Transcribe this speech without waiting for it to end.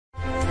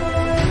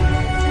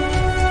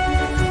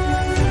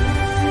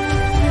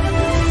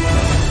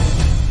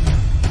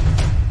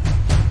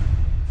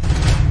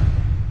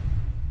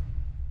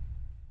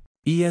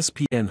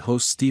ESPN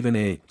host Stephen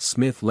A.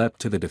 Smith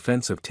leapt to the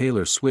defense of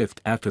Taylor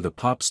Swift after the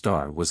pop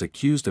star was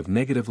accused of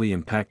negatively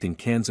impacting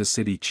Kansas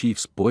City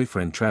Chiefs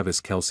boyfriend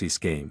Travis Kelce's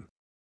game.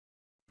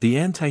 The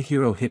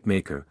anti-hero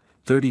hitmaker,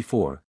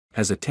 34,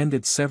 has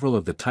attended several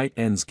of the tight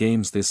ends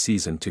games this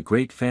season to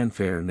great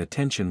fanfare and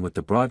attention, with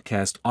the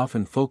broadcast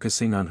often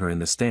focusing on her in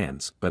the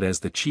stands. But as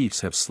the Chiefs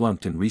have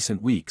slumped in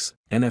recent weeks,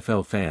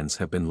 NFL fans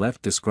have been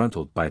left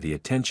disgruntled by the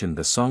attention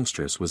the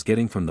songstress was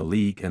getting from the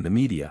league and the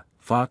media.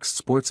 Fox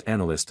Sports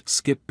analyst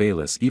Skip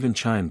Bayless even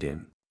chimed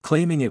in,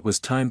 claiming it was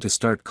time to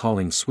start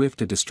calling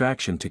Swift a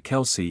distraction to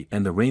Kelce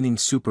and the reigning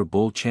Super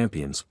Bowl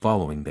champions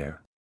following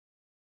their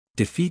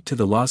defeat to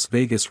the Las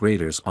Vegas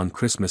Raiders on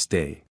Christmas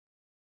Day.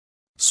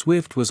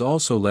 Swift was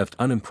also left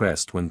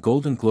unimpressed when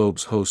Golden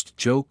Globes host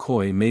Joe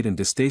Coy made a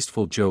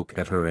distasteful joke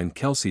at her and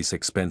Kelce's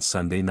expense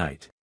Sunday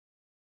night.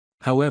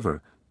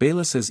 However,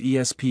 Bayless says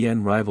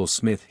ESPN rival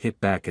Smith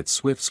hit back at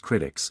Swift's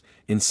critics,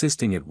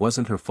 insisting it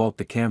wasn't her fault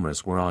the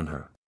cameras were on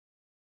her.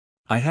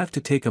 "I have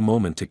to take a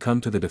moment to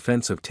come to the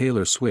defense of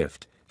Taylor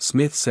Swift,"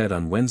 Smith said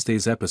on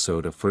Wednesday's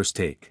episode of First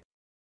Take.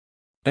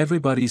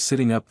 "Everybody's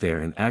sitting up there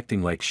and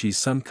acting like she's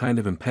some kind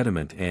of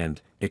impediment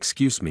and,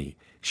 excuse me,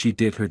 she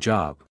did her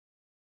job.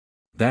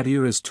 That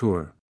Eras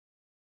tour,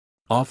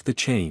 off the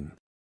chain,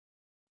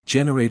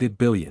 generated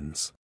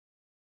billions.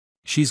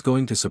 She's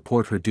going to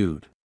support her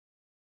dude.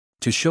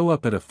 To show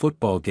up at a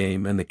football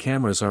game and the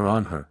cameras are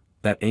on her,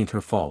 that ain't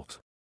her fault.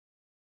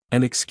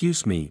 And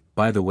excuse me,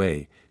 by the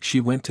way, she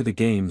went to the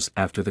games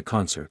after the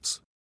concerts.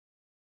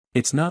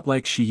 It's not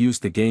like she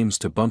used the games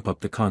to bump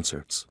up the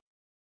concerts.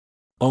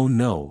 Oh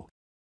no.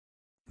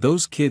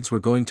 Those kids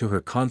were going to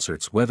her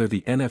concerts whether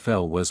the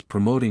NFL was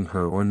promoting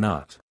her or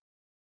not.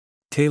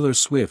 Taylor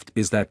Swift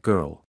is that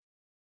girl.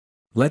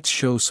 Let's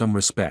show some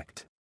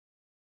respect.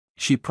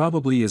 She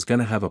probably is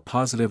gonna have a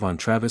positive on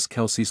Travis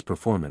Kelce's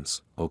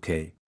performance,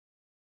 okay?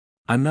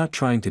 I'm not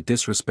trying to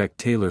disrespect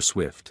Taylor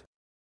Swift."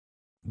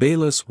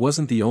 Bayless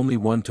wasn't the only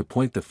one to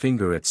point the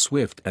finger at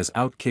Swift, as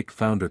Outkick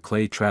founder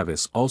Clay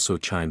Travis also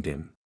chimed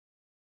in.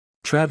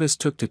 Travis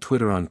took to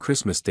Twitter on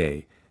Christmas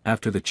Day,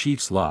 after the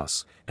Chiefs'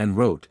 loss, and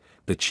wrote,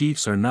 "The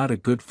Chiefs are not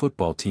a good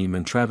football team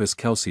and Travis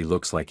Kelce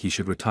looks like he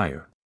should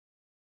retire.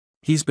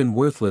 He's been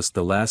worthless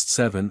the last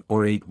 7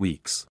 or 8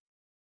 weeks.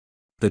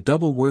 The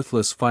double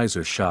worthless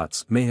Pfizer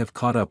shots may have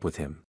caught up with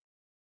him.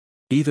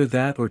 Either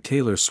that or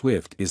Taylor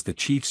Swift is the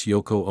Chiefs'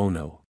 Yoko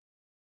Ono.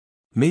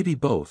 Maybe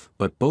both,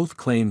 but both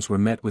claims were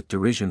met with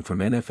derision from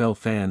NFL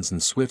fans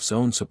and Swift's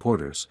own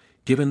supporters,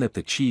 given that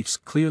the Chiefs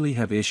clearly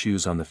have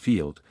issues on the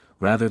field,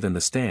 rather than the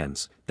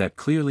stands, that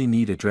clearly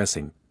need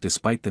addressing.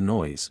 Despite the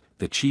noise,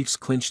 the Chiefs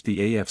clinched the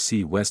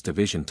AFC West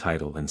Division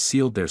title and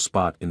sealed their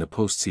spot in the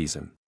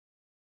postseason.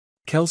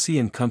 Kelce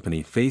and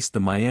company faced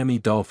the Miami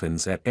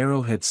Dolphins at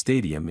Arrowhead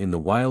Stadium in the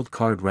wild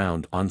card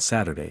round on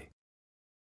Saturday.